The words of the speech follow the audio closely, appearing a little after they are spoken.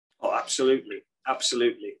absolutely,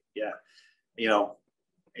 absolutely. Yeah, you know,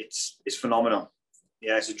 it's phenomenal.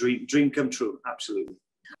 Yeah, it's a dream come true. Absolutely.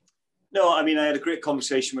 No, I mean, I had a great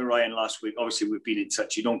conversation with Ryan last week. Obviously, we've been in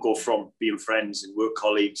touch. You don't go from being friends and work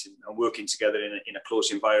colleagues and working together in a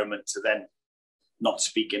close environment to then not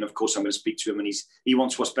speaking. Of course, I'm going to speak to him, and he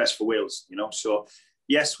wants what's best for Wales, you know. So,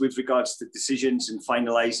 yes, with regards to decisions and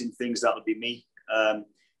finalising things, that'll be me.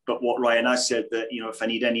 But what Ryan has said, that, you know, if I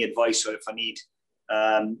need any advice or if I need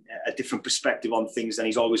a different perspective on things, then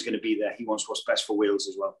he's always going to be there. He wants what's best for Wales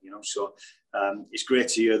as well, you know. So it's great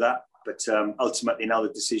to hear that. But ultimately, now the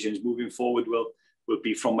decisions moving forward will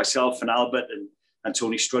be from myself and Albert and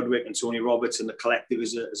Tony Strudwick and Tony Roberts and the collective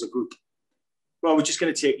as a group. Well, we're just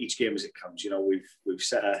going to take each game as it comes. You know, we've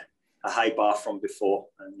set a high bar from before,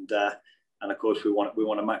 and of course we want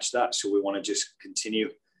to match that. So we want to just continue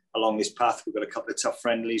along this path. We've got a couple of tough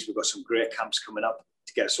friendlies. We've got some great camps coming up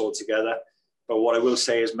to get us all together. But what I will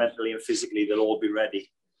say is, mentally and physically, they'll all be ready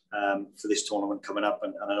for this tournament coming up,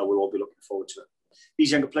 and I know we'll all be looking forward to it.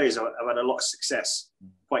 These younger players have had a lot of success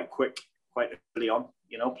quite early on,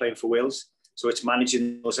 you know, playing for Wales. So it's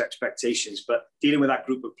managing those expectations, but dealing with that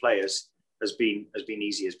group of players has been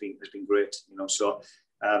easy, has been great, you know. So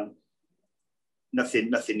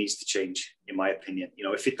nothing needs to change, in my opinion. You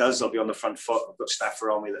know, if it does, I'll be on the front foot. I've got staff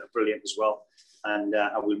around me that are brilliant as well, and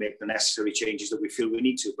I will make the necessary changes that we feel we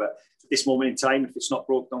need to. But at this moment in time, if it's not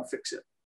broke, don't fix it.